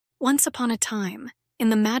Once upon a time,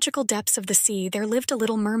 in the magical depths of the sea, there lived a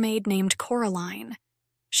little mermaid named Coraline.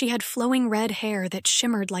 She had flowing red hair that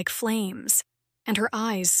shimmered like flames, and her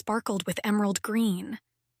eyes sparkled with emerald green.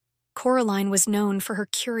 Coraline was known for her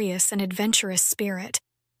curious and adventurous spirit.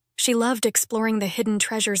 She loved exploring the hidden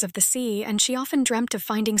treasures of the sea, and she often dreamt of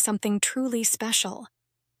finding something truly special.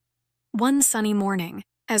 One sunny morning,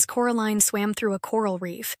 as Coraline swam through a coral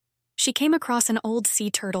reef, she came across an old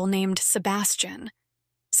sea turtle named Sebastian.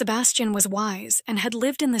 Sebastian was wise and had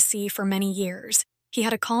lived in the sea for many years. He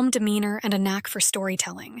had a calm demeanor and a knack for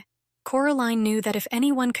storytelling. Coraline knew that if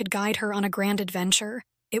anyone could guide her on a grand adventure,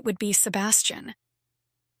 it would be Sebastian.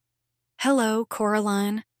 "Hello,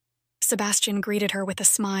 Coraline." Sebastian greeted her with a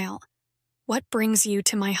smile. "What brings you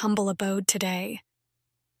to my humble abode today?"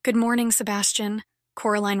 "Good morning, Sebastian,"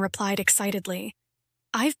 Coraline replied excitedly.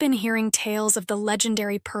 "I've been hearing tales of the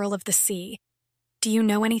legendary Pearl of the Sea. Do you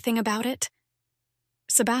know anything about it?"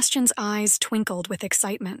 Sebastian's eyes twinkled with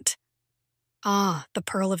excitement. "Ah, the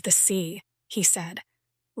Pearl of the Sea," he said.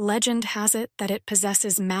 "Legend has it that it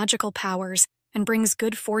possesses magical powers and brings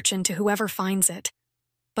good fortune to whoever finds it.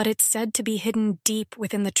 But it's said to be hidden deep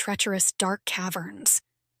within the treacherous dark caverns."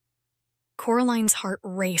 Coraline's heart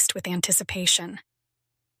raced with anticipation.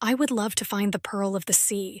 "I would love to find the Pearl of the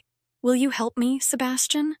Sea. Will you help me,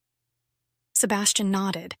 Sebastian?" Sebastian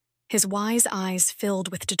nodded, his wise eyes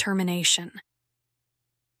filled with determination.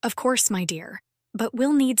 "Of course, my dear, but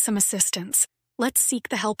we'll need some assistance. Let's seek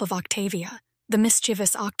the help of Octavia, the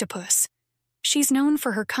mischievous octopus. She's known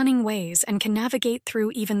for her cunning ways and can navigate through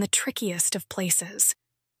even the trickiest of places."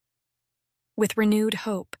 With renewed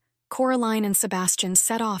hope, Coraline and Sebastian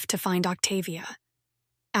set off to find Octavia.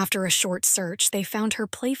 After a short search, they found her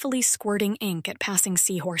playfully squirting ink at passing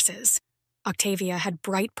seahorses. Octavia had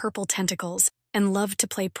bright purple tentacles and loved to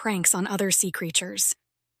play pranks on other sea creatures.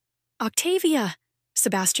 "Octavia!"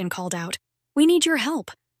 Sebastian called out. "We need your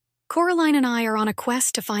help. Coraline and I are on a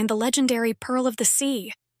quest to find the legendary Pearl of the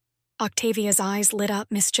Sea." Octavia's eyes lit up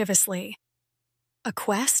mischievously. "A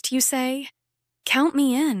quest, you say? Count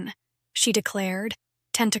me in," she declared,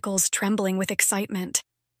 tentacles trembling with excitement.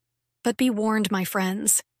 "But be warned, my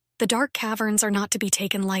friends, the dark caverns are not to be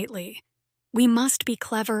taken lightly. We must be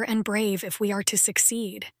clever and brave if we are to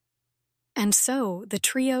succeed." And so the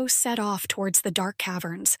trio set off towards the dark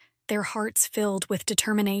caverns, their hearts filled with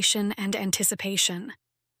determination and anticipation.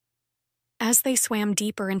 As they swam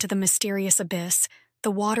deeper into the mysterious abyss,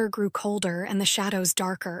 the water grew colder and the shadows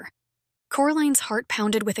darker. Coraline's heart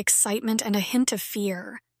pounded with excitement and a hint of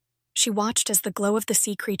fear. She watched as the glow of the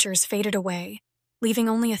sea creatures faded away, leaving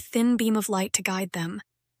only a thin beam of light to guide them.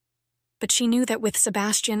 But she knew that with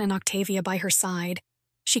Sebastian and Octavia by her side,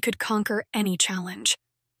 she could conquer any challenge.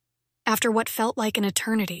 After what felt like an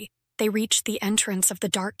eternity, they reached the entrance of the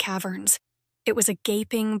dark caverns. It was a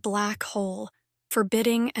gaping black hole,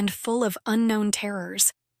 forbidding and full of unknown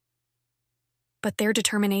terrors. But their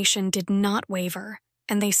determination did not waver,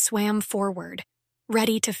 and they swam forward,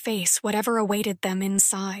 ready to face whatever awaited them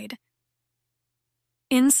inside.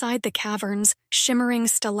 Inside the caverns, shimmering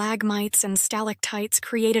stalagmites and stalactites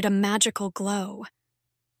created a magical glow.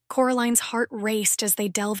 Coraline's heart raced as they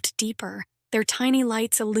delved deeper, their tiny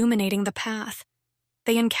lights illuminating the path.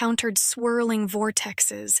 They encountered swirling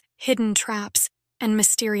vortexes, hidden traps, and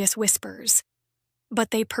mysterious whispers. But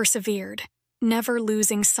they persevered, never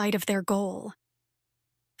losing sight of their goal.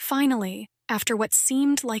 Finally, after what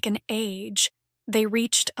seemed like an age, they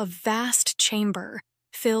reached a vast chamber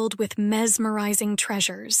filled with mesmerizing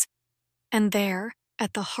treasures. And there,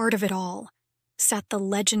 at the heart of it all, sat the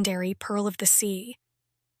legendary Pearl of the Sea.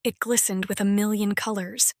 It glistened with a million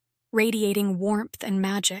colors, radiating warmth and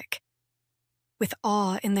magic. With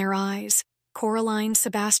awe in their eyes, Coraline,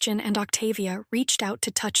 Sebastian, and Octavia reached out to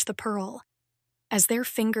touch the pearl. As their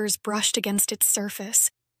fingers brushed against its surface,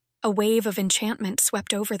 a wave of enchantment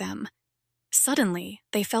swept over them. Suddenly,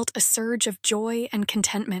 they felt a surge of joy and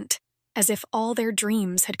contentment, as if all their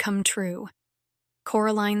dreams had come true.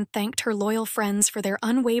 Coraline thanked her loyal friends for their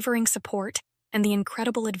unwavering support and the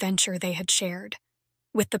incredible adventure they had shared.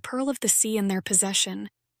 With the Pearl of the Sea in their possession,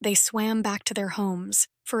 they swam back to their homes,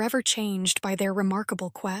 forever changed by their remarkable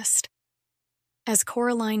quest. As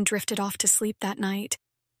Coraline drifted off to sleep that night,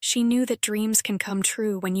 she knew that dreams can come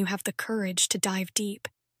true when you have the courage to dive deep,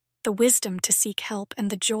 the wisdom to seek help, and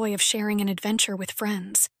the joy of sharing an adventure with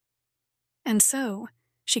friends. And so,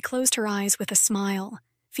 she closed her eyes with a smile,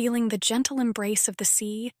 feeling the gentle embrace of the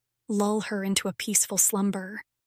sea lull her into a peaceful slumber.